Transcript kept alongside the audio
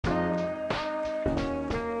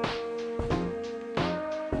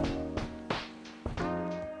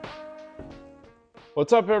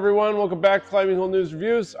What's up, everyone? Welcome back to Climbing Hold News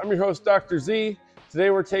Reviews. I'm your host, Dr. Z. Today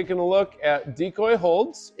we're taking a look at Decoy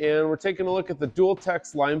Holds, and we're taking a look at the Dual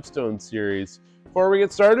Text Limestone series. Before we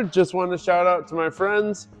get started, just wanted to shout out to my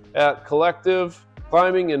friends at Collective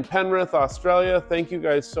Climbing in Penrith, Australia. Thank you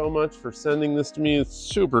guys so much for sending this to me. It's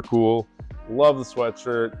super cool. Love the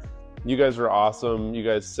sweatshirt. You guys are awesome. You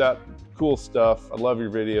guys set cool stuff. I love your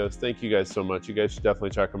videos. Thank you guys so much. You guys should definitely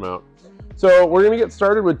check them out. So we're going to get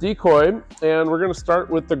started with Decoy, and we're going to start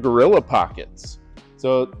with the Gorilla Pockets.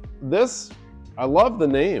 So this, I love the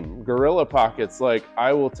name, Gorilla Pockets. Like,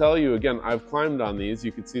 I will tell you again, I've climbed on these.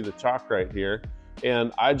 You can see the chalk right here.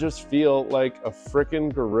 And I just feel like a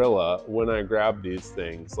freaking gorilla when I grab these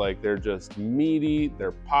things. Like, they're just meaty,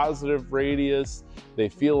 they're positive radius, they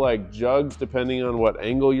feel like jugs depending on what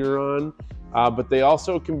angle you're on, but they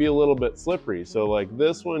also can be a little bit slippery. So like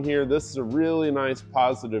this one here, this is a really nice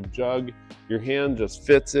positive jug. Your hand just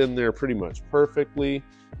fits in there pretty much perfectly.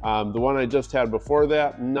 The one I just had before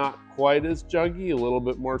that, not quite as juggy, a little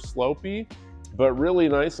bit more slopey, but really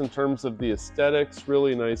nice in terms of the aesthetics,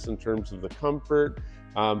 really nice in terms of the comfort.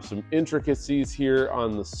 Some intricacies here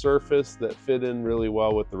on the surface that fit in really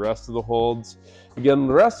well with the rest of the holds. Again,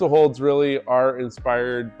 the rest of the holds really are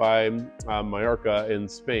inspired by Mallorca in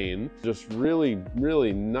Spain. Just really,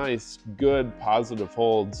 really nice, good, positive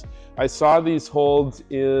holds. I saw these holds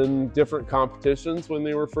in different competitions when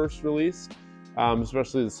they were first released,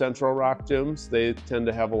 especially the Central Rock gyms. They tend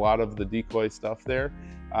to have a lot of the Decoy stuff there.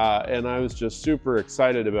 And I was just super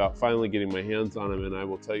excited about finally getting my hands on them, and I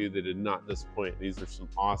will tell you they did not disappoint. These are some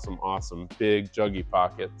awesome, awesome big juggy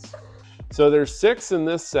pockets. So there's 6 in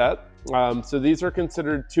this set. So these are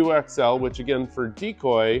considered 2XL, which again for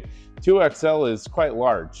Decoy, 2XL is quite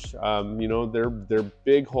large. You know, they're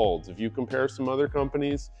big holds. If you compare some other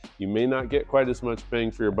companies, you may not get quite as much bang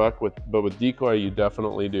for your buck, but with Decoy you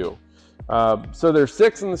definitely do. So there's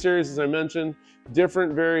 6 in the series, as I mentioned.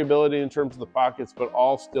 Different variability in terms of the pockets, but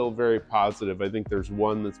all still very positive. I think there's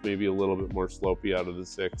one that's maybe a little bit more slopey out of the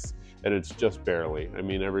 6, and it's just barely. I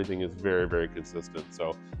mean, everything is very, very consistent.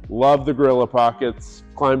 So love the Gorilla Pockets,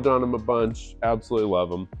 climbed on them a bunch, absolutely love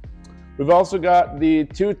them. We've also got the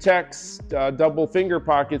 2Text double finger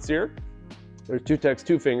pockets here. They're 2Text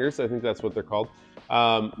 2 fingers, I think that's what they're called.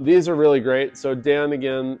 These are really great. So Dan,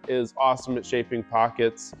 again, is awesome at shaping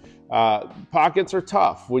pockets. Pockets are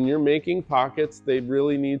tough. When you're making pockets, they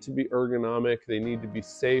really need to be ergonomic. They need to be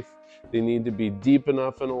safe. They need to be deep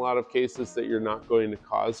enough in a lot of cases that you're not going to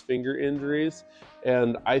cause finger injuries.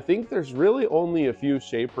 And I think there's really only a few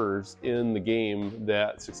shapers in the game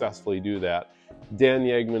that successfully do that. Dan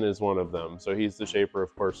Yegman is one of them. So he's the shaper,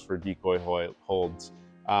 of course, for Decoy Holds.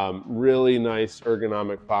 Really nice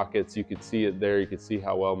ergonomic pockets. You could see it there. You could see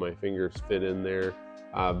how well my fingers fit in there.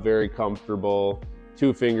 Very comfortable.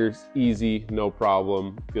 2 fingers, easy, no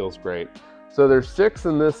problem, feels great. So there's 6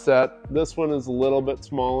 in this set. This one is a little bit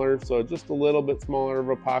smaller, so just a little bit smaller of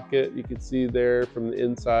a pocket. You can see there from the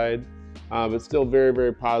inside, but still very,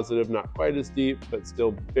 very positive. Not quite as deep, but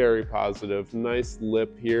still very positive. Nice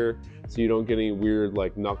lip here, so you don't get any weird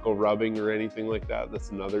like knuckle rubbing or anything like that. That's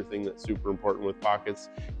another thing that's super important with pockets.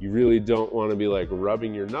 You really don't want to be like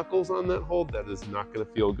rubbing your knuckles on that hold. That is not going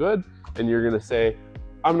to feel good, and you're going to say,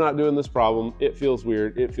 I'm not doing this problem. It feels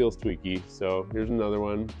weird. It feels tweaky. So here's another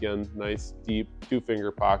one. Again, nice, deep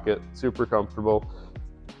 2-finger pocket, super comfortable.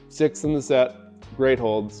 6 in the set, great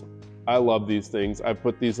holds. I love these things. I've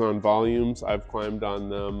put these on volumes. I've climbed on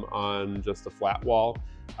them on just a flat wall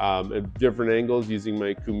at different angles using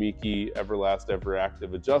my Kumiki Everlast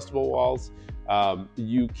EverActive adjustable walls.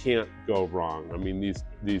 You can't go wrong. I mean,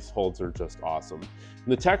 these holds are just awesome.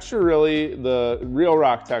 And the texture, really, the real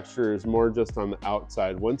rock texture is more just on the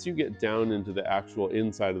outside. Once you get down into the actual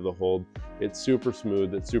inside of the hold, it's super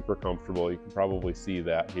smooth, it's super comfortable. You can probably see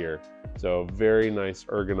that here. So very nice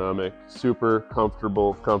ergonomic, super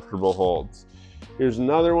comfortable holds. Here's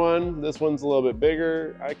another one. This one's a little bit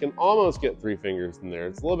bigger. I can almost get 3 fingers in there.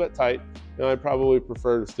 It's a little bit tight. You know, I probably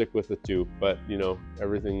prefer to stick with the 2, but you know,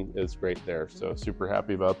 everything is great there. So super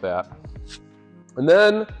happy about that. And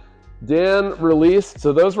then Dan released,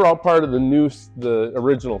 so those were all part of the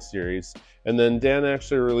original series. And then Dan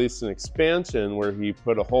actually released an expansion where he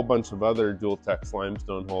put a whole bunch of other dual text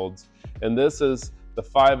limestone holds. And this is the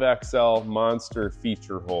 5XL Monster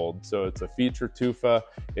feature hold. So it's a feature tufa.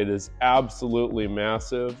 It is absolutely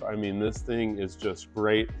massive. I mean, this thing is just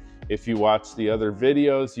great. If you watch the other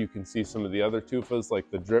videos, you can see some of the other tufas, like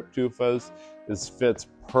the drip tufas. this fits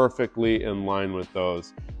perfectly in line with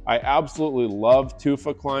those. I absolutely love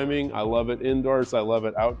tufa climbing. I love it indoors, I love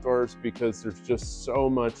it outdoors, because there's just so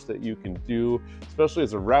much that you can do, especially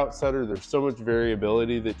as a route setter. There's so much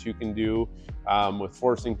variability that you can do with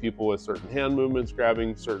forcing people with certain hand movements,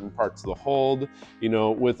 grabbing certain parts of the hold. You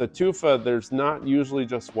know, with a tufa, there's not usually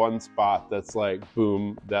just one spot that's like,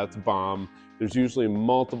 boom, that's bomb. There's usually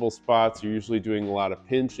multiple spots. You're usually doing a lot of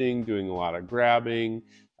pinching, doing a lot of grabbing.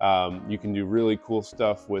 You can do really cool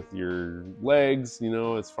stuff with your legs, you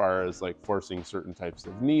know, as far as like forcing certain types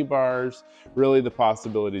of knee bars. Really, the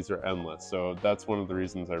possibilities are endless. So that's one of the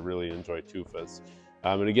reasons I really enjoy tufas.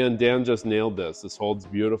 And again, Dan just nailed this. This hold's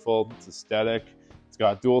beautiful, it's aesthetic. It's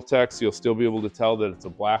got dual tech, so you'll still be able to tell that it's a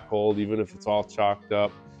black hold, even if it's all chalked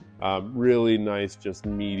up. Really nice, just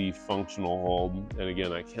meaty, functional hold. And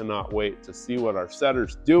again, I cannot wait to see what our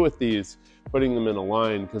setters do with these, putting them in a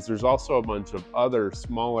line, because there's also a bunch of other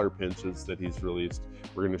smaller pinches that he's released.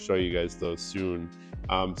 We're going to show you guys those soon.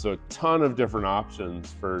 So a ton of different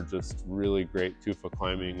options for just really great tufa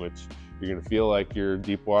climbing, which you're going to feel like you're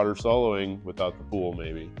deep water soloing without the pool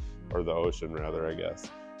maybe, or the ocean rather, I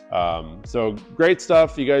guess. So great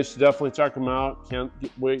stuff. You guys should definitely check them out. Can't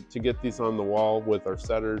wait to get these on the wall with our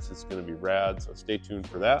setters. It's going to be rad, so stay tuned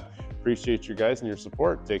for that. Appreciate you guys and your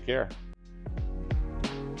support. Take care.